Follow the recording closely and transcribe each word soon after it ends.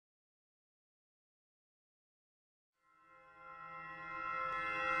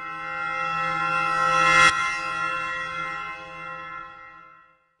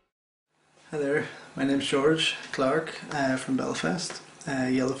there, my name's George Clark from Belfast,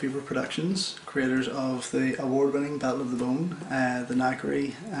 Yellow Fever Productions, creators of the award-winning Battle of the Bone, The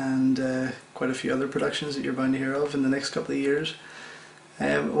Knackery, and quite a few other productions that you're bound to hear of in the next couple of years.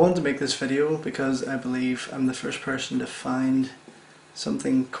 I wanted to make this video because I believe I'm the first person to find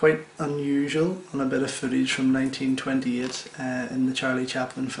something quite unusual on a bit of footage from 1928 in the Charlie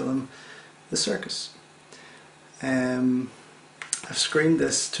Chaplin film The Circus. I've screened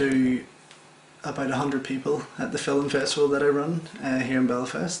this to about 100 people at the film festival that I run here in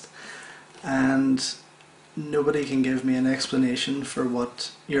Belfast, and nobody can give me an explanation for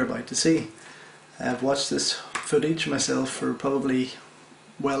what you're about to see. I've watched this footage myself for probably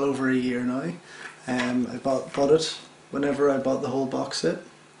well over a year now. I bought it whenever I bought the whole box set.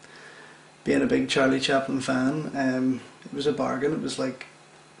 Being a big Charlie Chaplin fan, it was a bargain. It was like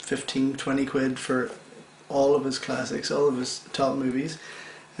 15-20 quid for all of his classics, all of his top movies.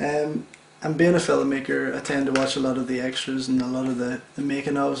 And being a filmmaker, I tend to watch a lot of the extras and a lot of the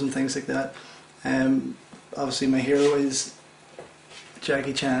making ofs and things like that. Obviously my hero is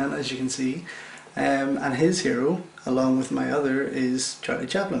Jackie Chan, as you can see, and his hero, along with my other, is Charlie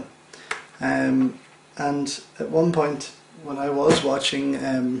Chaplin. And at one point when I was watching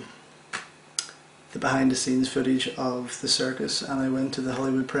the behind the scenes footage of The Circus, and I went to the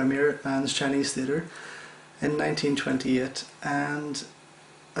Hollywood premiere at Mann's Chinese Theatre in 1928, and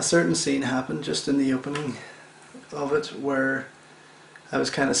a certain scene happened just in the opening of it where I was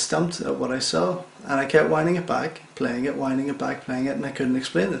kind of stumped at what I saw, and I kept winding it back, playing it, winding it back, playing it, and I couldn't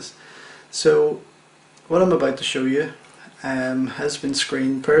explain this. So what I'm about to show you has been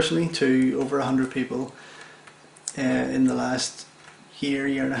screened personally to over 100 people in the last year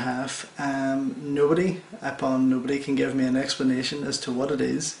and a half. Nobody can give me an explanation as to what it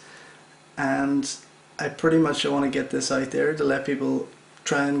is, and I pretty much want to get this out there to let people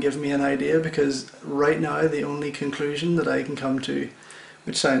try and give me an idea, because right now the only conclusion that I can come to,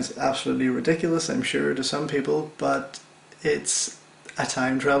 which sounds absolutely ridiculous I'm sure to some people, but it's a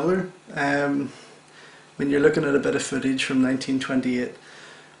time traveller. When you're looking at a bit of footage from 1928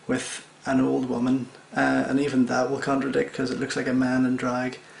 with an old woman, and even that will contradict because it looks like a man in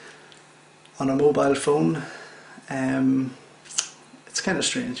drag on a mobile phone, it's kind of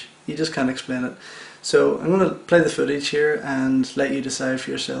strange. You just can't explain it. So I'm going to play the footage here and let you decide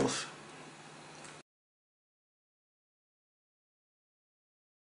for yourself.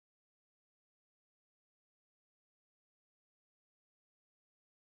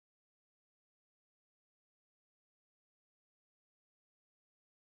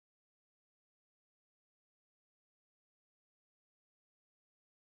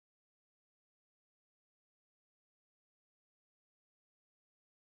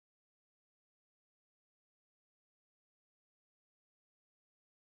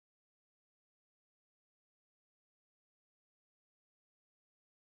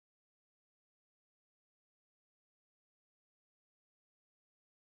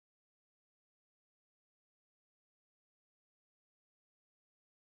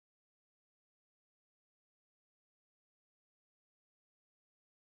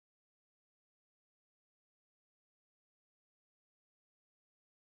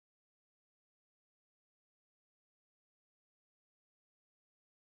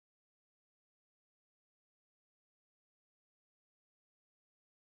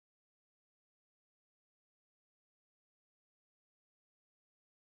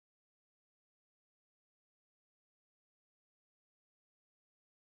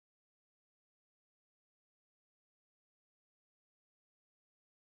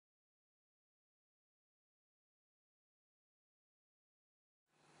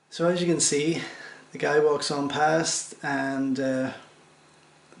 So as you can see, the guy walks on past, and the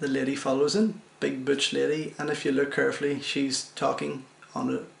lady follows him, big butch lady, and if you look carefully she's talking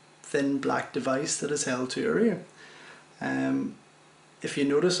on a thin black device that is held to her ear. If you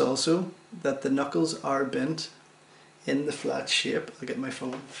notice also that the knuckles are bent in the flat shape, I'll get my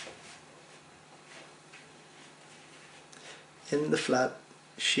phone, in the flat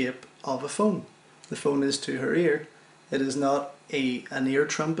shape of a phone. The phone is to her ear. It is not an ear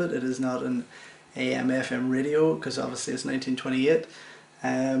trumpet, it is not an AM FM radio, because obviously it's 1928.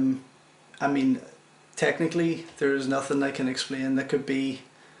 I mean, technically there is nothing I can explain that could be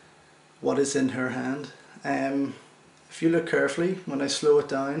what is in her hand. If you look carefully, when I slow it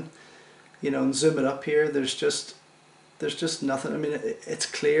down, you know, and zoom it up here, there's just nothing. I mean, it's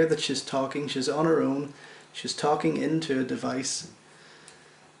clear that she's talking, she's on her own, she's talking into a device,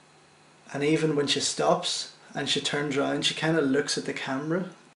 and even when she stops and she turns around, she kind of looks at the camera,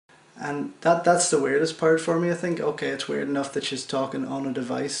 and that's the weirdest part for me. I think, okay, it's weird enough that she's talking on a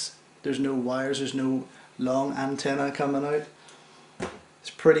device there's no wires, there's no long antenna coming out. It's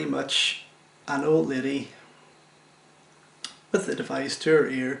pretty much an old lady with the device to her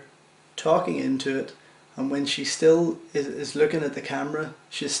ear, talking into it, and when she still is looking at the camera,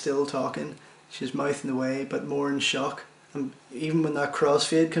 she's still talking. She's mouthing away, but more in shock. And even when that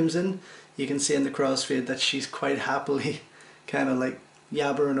crossfade comes in, you can see in the crossfade that she's quite happily kind of like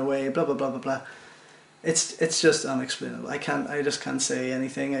yabbering away, blah blah blah blah blah. It's just unexplainable. I just can't say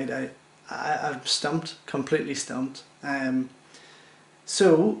anything. I'm stumped, completely stumped.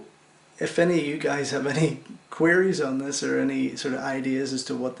 So if any of you guys have any queries on this or any sort of ideas as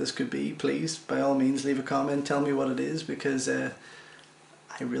to what this could be, please by all means leave a comment, tell me what it is, because I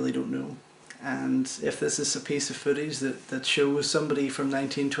really don't know. And if this is a piece of footage that shows somebody from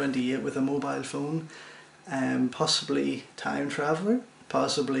 1928 with a mobile phone, possibly time traveller,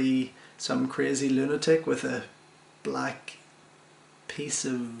 possibly some crazy lunatic with a black piece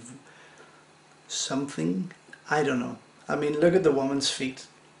of something, I don't know. I mean, look at the woman's feet.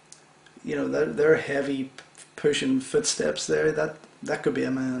 You know, they're heavy pushing footsteps there. That could be a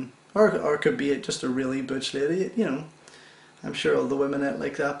man, or could be just a really butch lady. You know, I'm sure all the women ate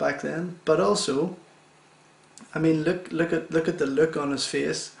like that back then. But also, I mean, look at the look on his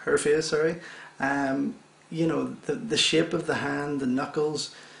face, her face. Sorry, you know, the shape of the hand, the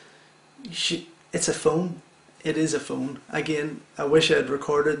knuckles. It's a phone. It is a phone. Again, I wish I had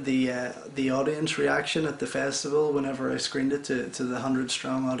recorded the audience reaction at the festival whenever I screened it to the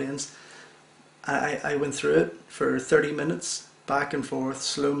 100-strong audience. I went through it for 30 minutes, back and forth,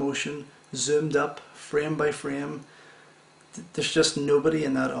 slow motion, zoomed up, frame by frame. There's just nobody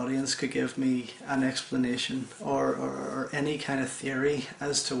in that audience could give me an explanation or any kind of theory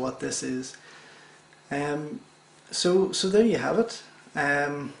as to what this is. So there you have it.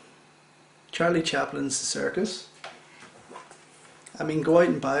 Charlie Chaplin's Circus. I mean, go out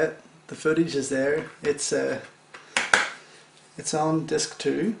and buy it. The footage is there. It's on disc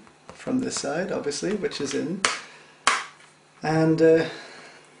 2 from this side, obviously, which is in. And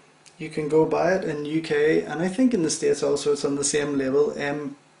you can go buy it in UK, and I think in the States also. It's on the same label,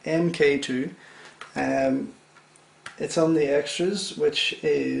 MK2. It's on the extras, which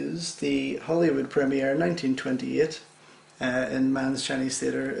is the Hollywood premiere 1928 in Mann's Chinese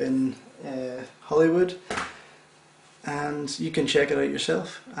Theatre in Hollywood, and you can check it out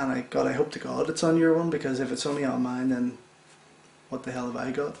yourself. And I hope to God it's on your one, because if it's only on mine, then what the hell have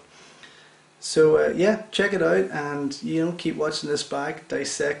I got? So yeah, check it out, and you know, keep watching this back,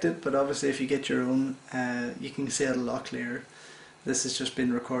 dissect it. But obviously, if you get your own, you can see it a lot clearer. This has just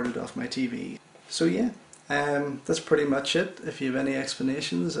been recorded off my TV. So yeah, that's pretty much it. If you have any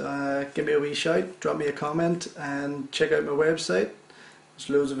explanations, give me a wee shout, drop me a comment, and check out my website. There's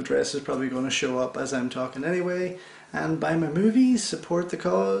loads of addresses probably going to show up as I'm talking anyway. And buy my movies, support the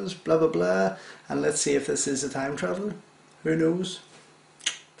cause, blah blah blah. And let's see if this is a time traveller. Who knows?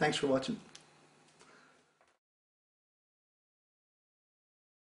 Thanks for watching.